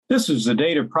This is the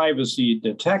Data Privacy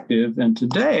Detective, and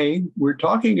today we're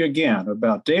talking again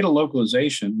about data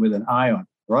localization with an eye on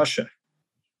Russia.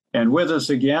 And with us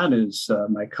again is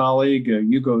my colleague,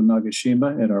 Yugo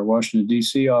Nagashima at our Washington,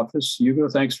 D.C. office.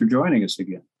 Yugo, thanks for joining us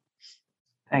again.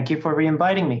 Thank you for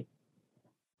re-inviting me.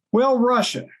 Well,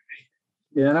 Russia,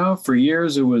 for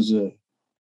years it was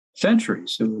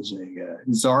centuries. It was a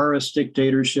czarist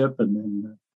dictatorship, and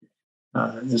then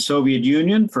the Soviet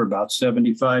Union for about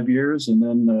 75 years, and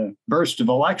then the burst of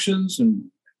elections and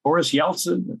Boris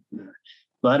Yeltsin and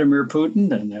Vladimir Putin,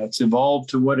 and that's evolved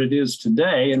to what it is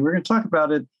today. And we're going to talk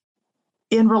about it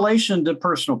in relation to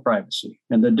personal privacy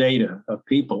and the data of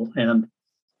people. And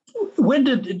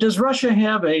does Russia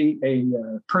have a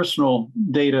personal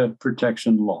data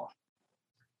protection law?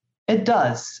 It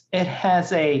does. It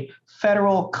has a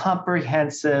federal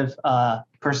comprehensive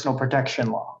personal protection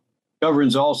law.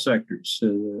 Governs all sectors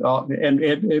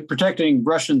and protecting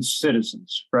Russian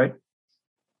citizens, right?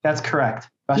 That's correct.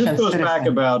 This goes back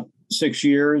about 6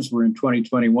 years. We're in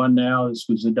 2021 now. This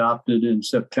was adopted in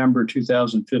September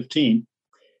 2015.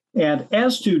 And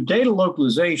as to data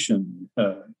localization,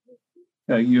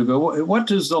 Yugo, what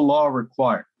does the law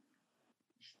require?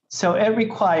 So it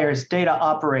requires data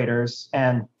operators,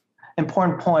 and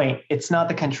important point, it's not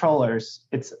the controllers.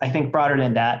 It's, I think, broader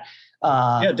than that.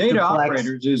 Data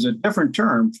operators is a different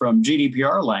term from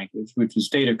GDPR language, which is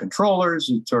data controllers,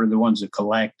 and sort of the ones that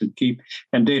collect and keep,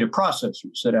 and data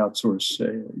processors that outsource,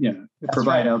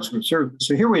 provide outsourced services.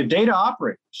 So here we have data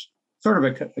operators,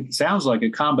 it sounds like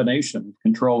a combination of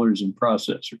controllers and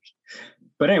processors.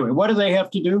 But anyway, what do they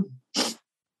have to do?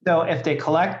 So if they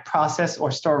collect, process, or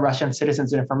store Russian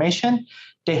citizens' information,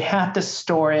 they have to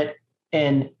store it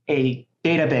in a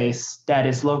database that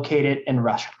is located in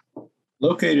Russia.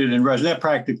 Located in Russia. That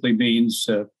practically means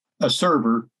a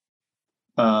server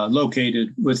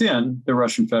located within the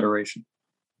Russian Federation.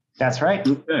 That's right.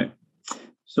 Okay.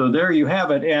 So there you have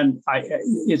it. And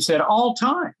it's at all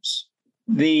times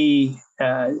the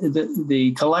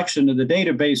collection of the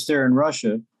database there in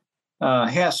Russia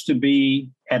has to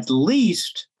be at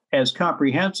least as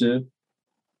comprehensive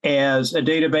as a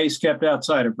database kept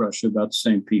outside of Russia about the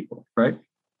same people, right?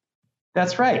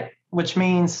 That's right, which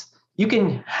means you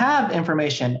can have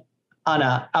information on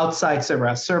an outside server,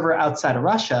 a server outside of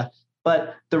Russia,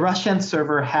 but the Russian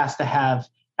server has to have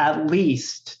at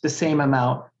least the same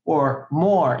amount or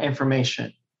more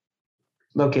information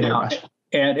located in Russia.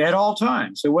 And at all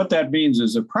times. So what that means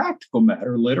is a practical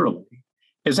matter, literally,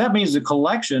 is that means the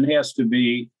collection has to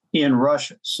be in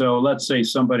Russia. So let's say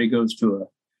somebody goes to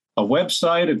a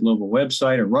website, a global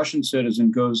website, a Russian citizen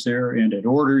goes there and it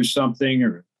orders something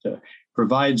or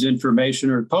provides information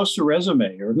or posts a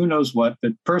resume or who knows what,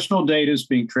 but personal data is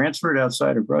being transferred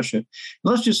outside of Russia.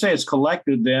 Let's just say it's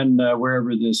collected then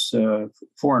wherever this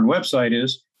foreign website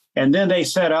is, and then they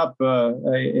set up a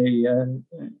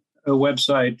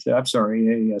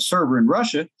server in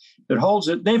Russia that holds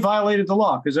it. They violated the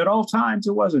law because at all times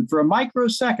it wasn't. For a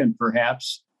microsecond,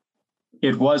 perhaps,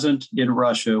 it wasn't in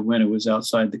Russia when it was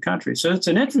outside the country. So it's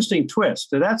an interesting twist.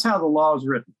 So that's how the law is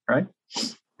written, right?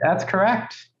 That's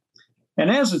correct. And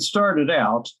as it started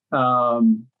out,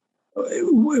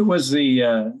 it was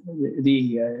the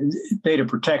Data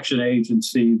Protection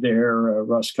Agency there,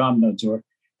 Roskomnadzor.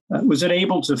 Was it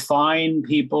able to fine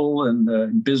people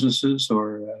and businesses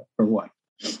or what?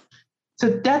 So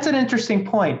that's an interesting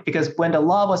point, because when the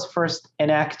law was first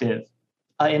enacted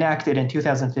in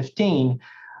 2015,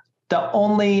 the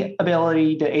only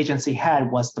ability the agency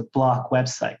had was to block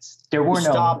websites. There were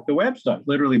stop the website,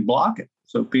 literally block it,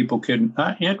 so people can.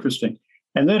 Interesting.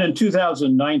 And then in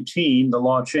 2019, the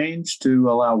law changed to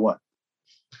allow what?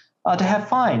 To have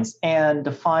fines, and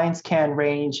the fines can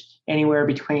range anywhere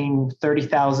between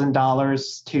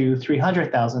 $30,000 to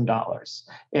 $300,000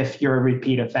 if you're a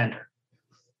repeat offender.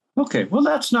 Okay, well,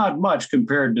 that's not much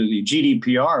compared to the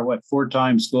GDPR, 4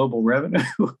 times global revenue,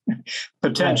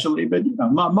 potentially, right.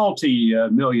 But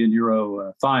multi-million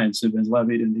euro fines have been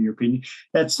levied in the European Union.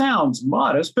 That sounds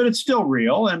modest, but it's still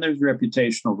real, and there's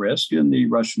reputational risk, and the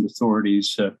Russian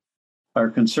authorities are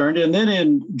concerned. And then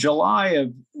in July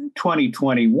of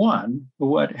 2021,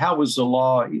 how was the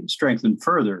law strengthened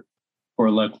further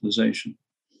for localization?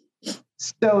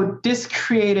 So this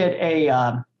created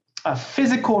a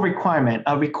physical requirement,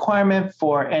 and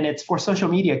it's for social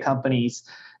media companies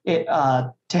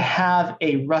to have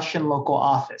a Russian local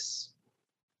office.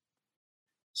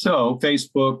 So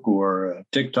Facebook or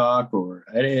TikTok or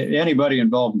anybody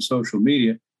involved in social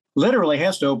media literally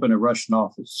has to open a Russian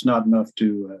office. It's not enough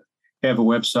to have a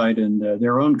website in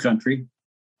their own country.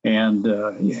 and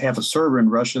you have a server in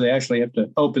Russia, they actually have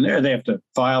to open there. They have to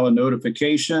file a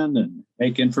notification and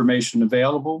make information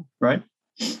available, right?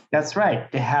 That's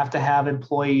right. They have to have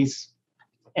employees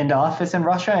in the office in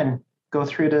Russia and go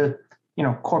through the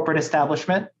corporate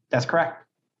establishment. That's correct.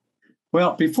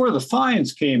 Well, before the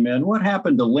fines came in, what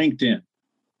happened to LinkedIn?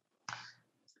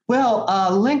 Well,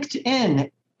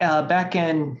 LinkedIn back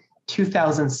in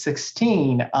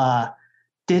 2016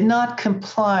 did not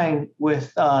comply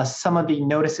with some of the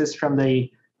notices from the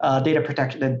data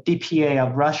protection, the DPA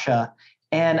of Russia,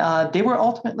 and they were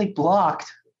ultimately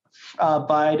blocked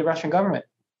by the Russian government.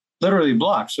 Literally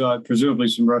blocked. So presumably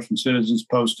some Russian citizens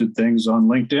posted things on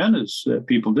LinkedIn, as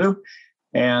people do,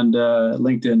 and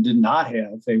LinkedIn did not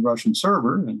have a Russian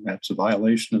server, and that's a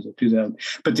violation of the 2000.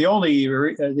 But the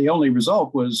only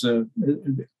result was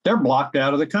they're blocked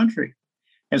out of the country.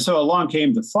 And so along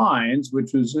came the fines,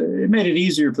 which it made it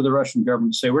easier for the Russian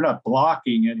government to say, we're not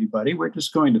blocking anybody. We're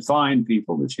just going to fine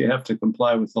people, but you have to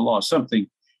comply with the law, something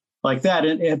like that.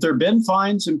 And have there been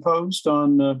fines imposed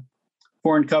on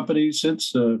foreign companies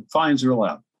since fines are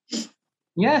allowed?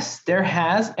 Yes, there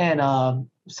has. And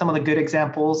some of the good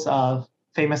examples of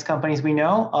famous companies we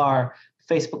know are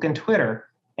Facebook and Twitter.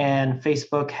 And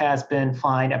Facebook has been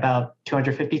fined about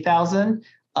 $250,000.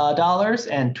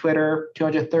 And Twitter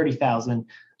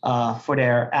 $230,000 for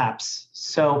their apps.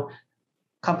 So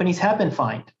companies have been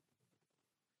fined.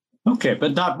 Okay,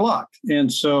 but not blocked. And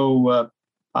so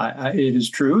it is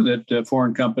true that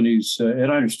foreign companies, and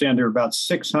I understand there are about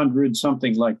 600,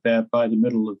 something like that, by the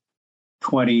middle of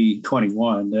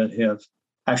 2021 that have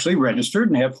actually registered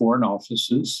and have foreign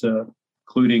offices,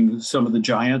 including some of the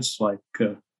giants like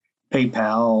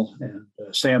PayPal and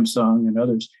Samsung and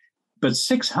others. But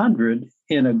 600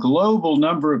 in a global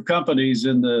number of companies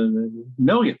in the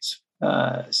millions.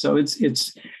 So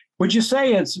it's. Would you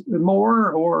say it's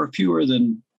more or fewer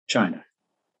than China?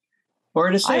 Or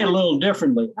to say it a little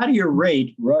differently, how do you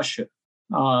rate Russia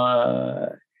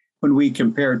when we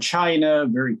compare China,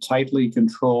 very tightly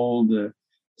controlled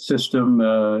system,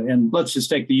 and let's just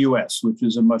take the U.S., which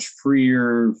is a much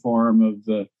freer form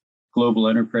of global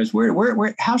enterprise.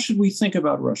 Where? How should we think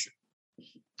about Russia?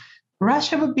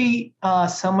 Russia would be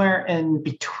somewhere in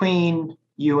between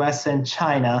U.S. and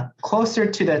China, closer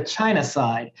to the China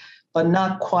side, but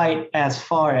not quite as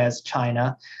far as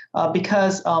China,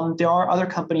 because there are other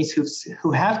companies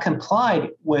who have complied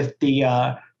with the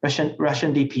Russian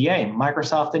DPA.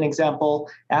 Microsoft, an example,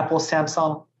 Apple,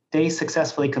 Samsung, they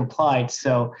successfully complied.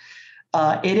 So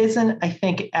it isn't, I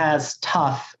think, as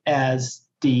tough as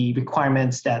the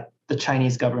requirements that the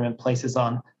Chinese government places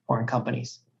on foreign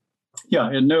companies. Yeah,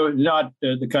 and no, not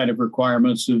the kind of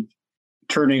requirements of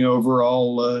turning over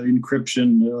all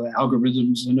encryption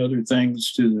algorithms and other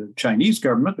things to the Chinese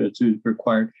government that's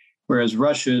required. Whereas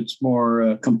Russia, it's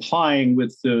more complying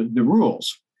with the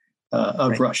rules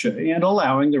of Russia and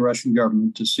allowing the Russian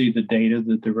government to see the data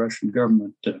that the Russian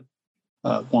government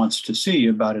wants to see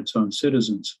about its own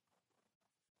citizens.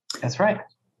 That's right.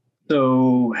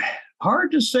 So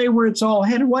hard to say where it's all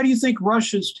headed. Why do you think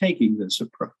Russia's taking this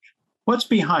approach? What's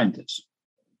behind this?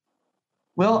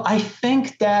 Well, I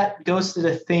think that goes to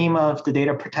the theme of the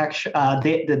data protection,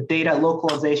 the data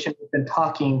localization we've been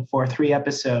talking for 3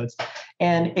 episodes.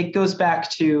 And it goes back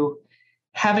to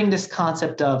having this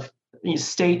concept of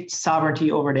state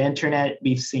sovereignty over the internet.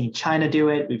 We've seen China do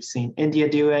it. We've seen India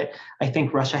do it. I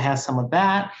think Russia has some of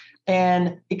that.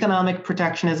 And economic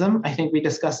protectionism, I think we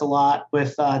discussed a lot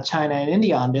with China and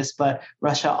India on this, but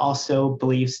Russia also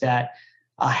believes that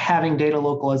having data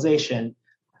localization,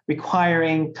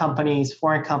 requiring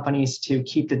foreign companies to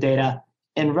keep the data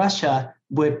in Russia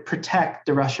would protect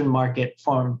the Russian market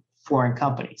from foreign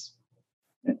companies.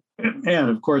 And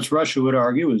of course, Russia would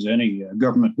argue, as any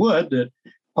government would, that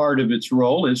part of its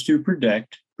role is to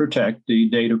protect the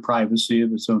data privacy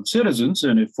of its own citizens.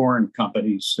 And if foreign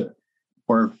companies,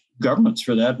 or governments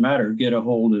for that matter, get a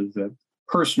hold of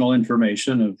personal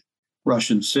information of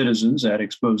Russian citizens, that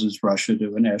exposes Russia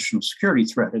to a national security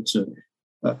threat. It's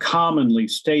a commonly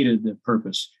stated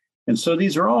purpose. And so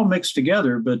these are all mixed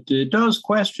together, but it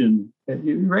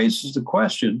raises the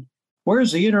question,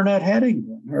 where's the internet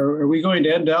heading? Are we going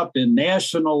to end up in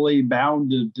nationally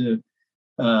bounded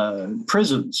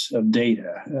prisons of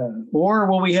data? Or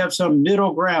will we have some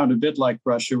middle ground, a bit like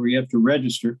Russia, where you have to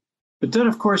register? But then,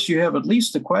 of course, you have at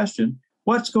least the question,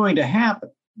 what's going to happen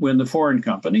when the foreign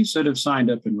companies that have signed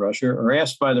up in Russia are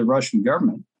asked by the Russian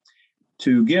government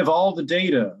to give all the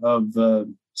data of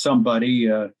somebody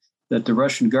that the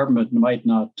Russian government might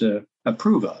not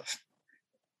approve of?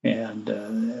 And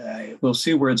we'll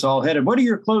see where it's all headed. What are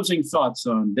your closing thoughts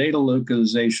on data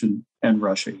localization and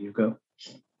Russia, Hugo?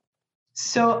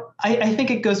 So I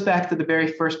think it goes back to the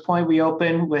very first point we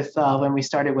opened with when we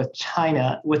started with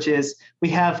China, which is we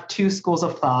have two schools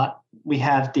of thought. We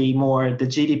have the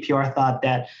GDPR thought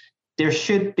that there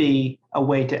should be a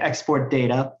way to export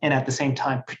data and at the same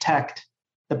time protect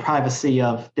the privacy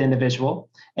of the individual.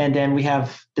 And then we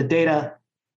have the data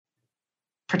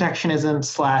protectionism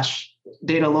 /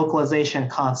 data localization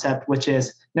concept, which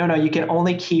is no, you can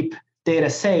only keep data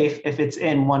safe if it's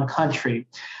in one country.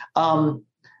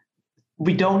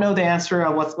 We don't know the answer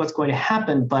on what's going to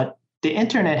happen, but the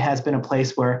internet has been a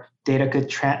place where data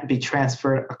could be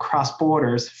transferred across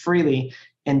borders freely,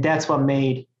 and that's what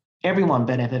made everyone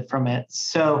benefit from it.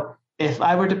 So if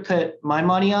I were to put my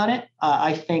money on it,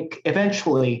 I think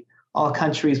eventually all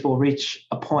countries will reach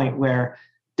a point where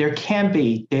there can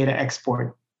be data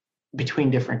export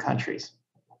between different countries.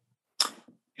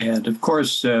 And of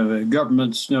course,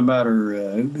 governments, no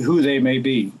matter who they may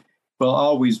be, will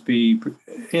always be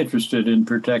interested in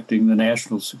protecting the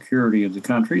national security of the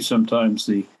country, sometimes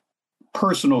the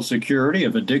personal security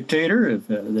of a dictator, if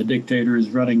the dictator is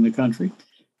running the country.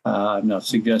 I'm not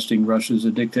suggesting Russia's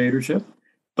a dictatorship,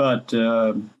 but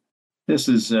this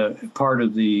is part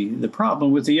of the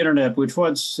problem with the internet, which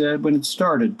once, when it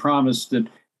started, promised that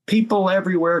people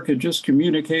everywhere could just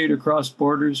communicate across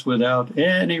borders without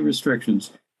any restrictions.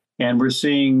 And we're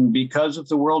seeing, because of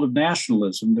the world of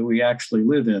nationalism that we actually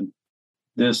live in,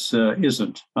 this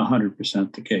isn't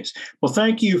 100% the case. Well,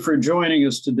 thank you for joining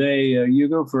us today,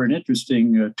 Hugo, for an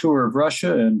interesting tour of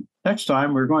Russia. And next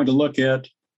time, we're going to look at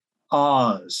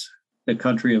Oz, the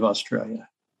country of Australia.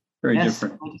 Very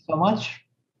different. Thank you so much.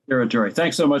 Territory.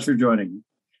 Thanks so much for joining me.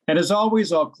 And as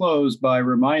always, I'll close by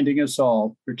reminding us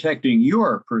all protecting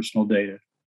your personal data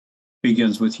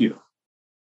begins with you.